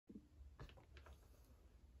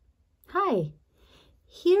Hi,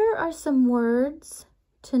 here are some words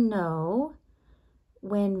to know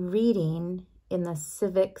when reading in the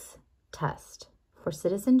civics test for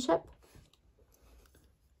citizenship.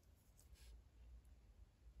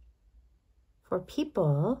 For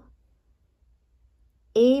people,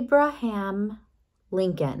 Abraham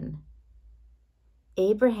Lincoln.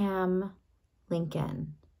 Abraham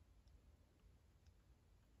Lincoln.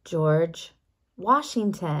 George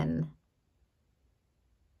Washington.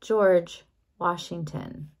 George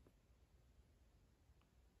Washington.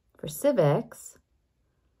 For civics,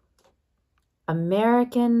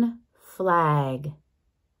 American flag.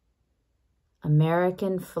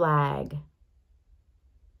 American flag.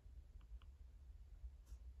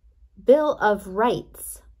 Bill of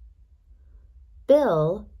Rights.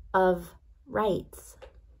 Bill of Rights.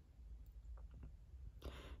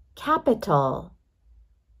 Capital.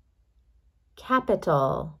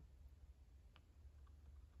 Capital.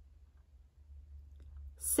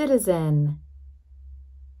 Citizen.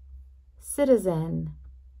 Citizen.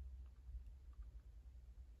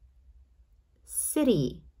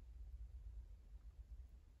 City.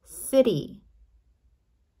 City.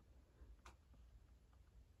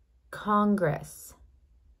 Congress.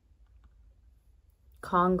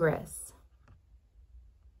 Congress.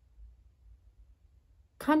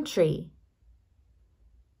 Country.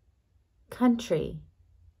 Country.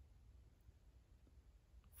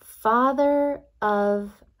 Father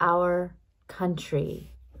of our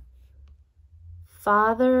country.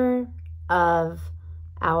 Father of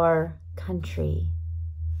our country.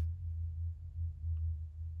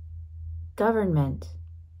 Government.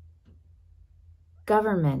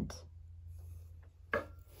 Government.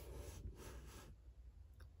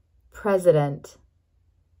 President.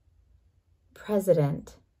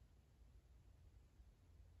 President.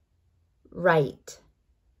 Right.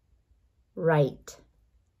 Right.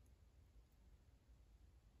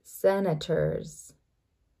 Senators.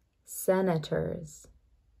 Senators.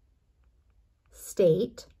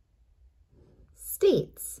 State.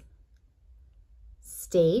 States.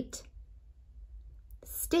 State.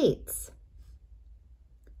 States.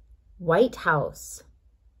 White House.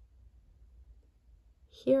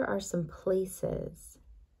 Here are some places.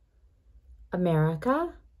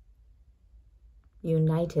 America,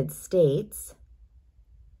 United States,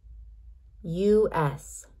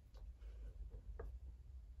 US.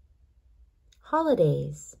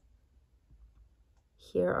 Holidays.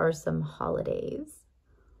 Here are some holidays.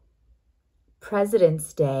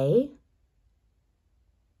 President's Day,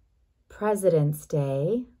 President's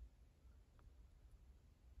Day,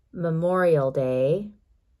 Memorial Day,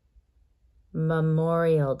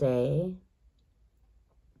 Memorial Day,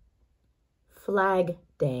 Flag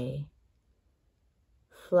Day,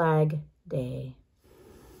 Flag Day,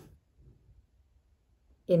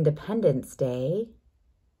 Independence Day,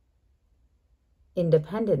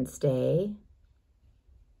 Independence Day,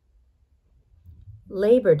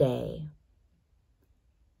 Labor Day,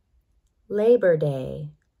 Labor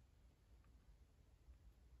Day,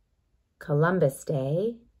 Columbus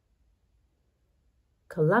Day,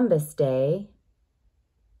 Columbus Day,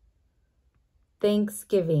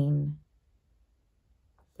 Thanksgiving,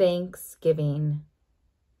 Thanksgiving.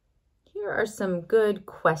 Here are some good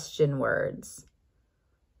question words.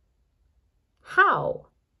 How?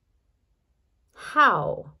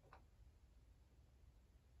 How?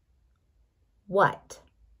 What?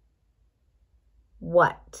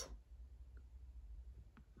 What?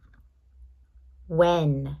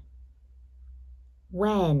 When?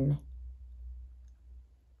 When?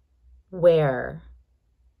 Where?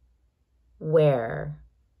 Where?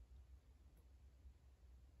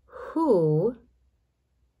 Who?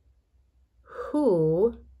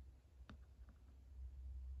 Who?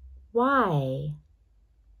 Why?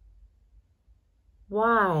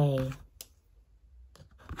 Why?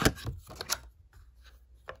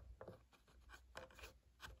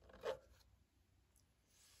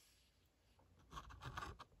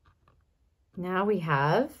 Now we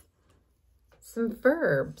have some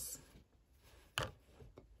verbs.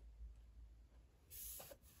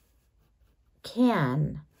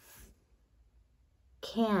 Can,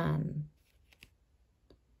 can.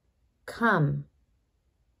 Come,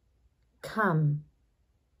 come.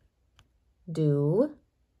 Do,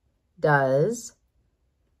 does,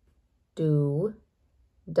 do,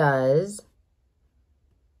 does.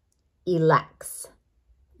 Elects,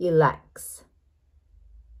 elects.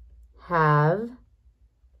 Have,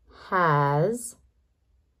 has,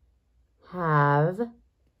 have,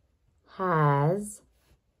 has.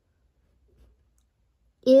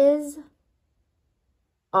 Is,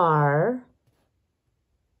 are,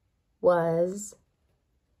 was,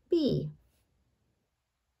 B.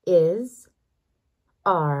 Is,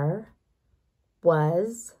 are,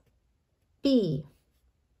 was, be.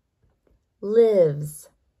 Lives,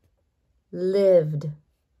 lived,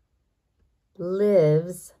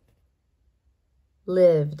 lives,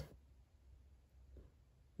 lived.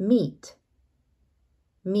 Meet,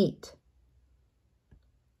 meet.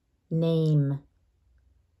 Name,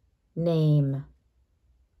 name.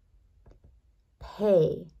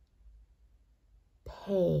 Pay,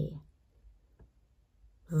 pay.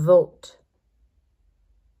 Vote,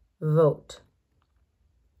 vote.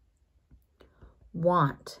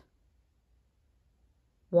 Want,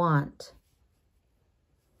 want.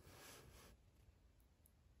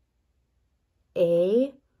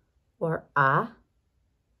 A or a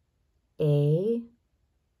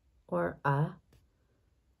or a.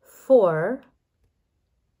 For,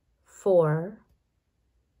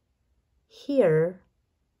 here,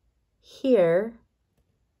 here.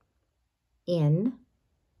 In,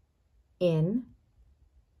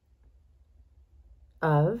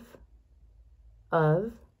 of,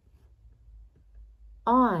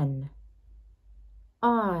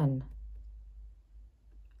 on,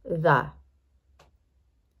 the,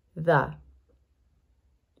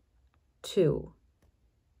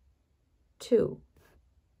 to,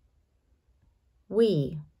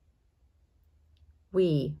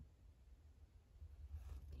 we.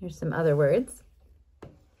 Here's some other words.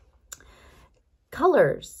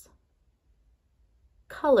 Colors,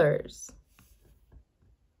 colors.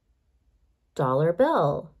 Dollar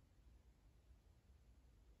bill,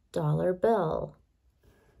 dollar bill.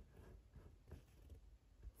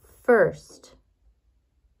 First,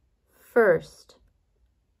 first.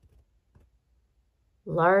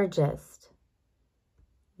 Largest,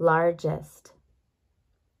 largest.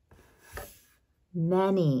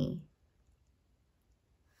 Many,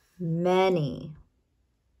 many.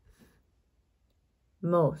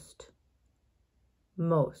 Most,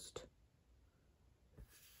 most.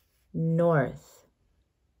 North,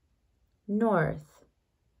 north.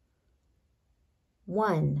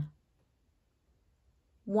 One,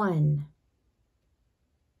 one.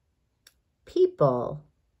 People,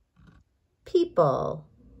 people.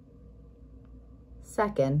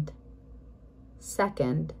 Second,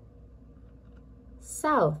 second.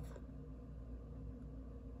 South,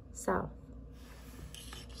 south.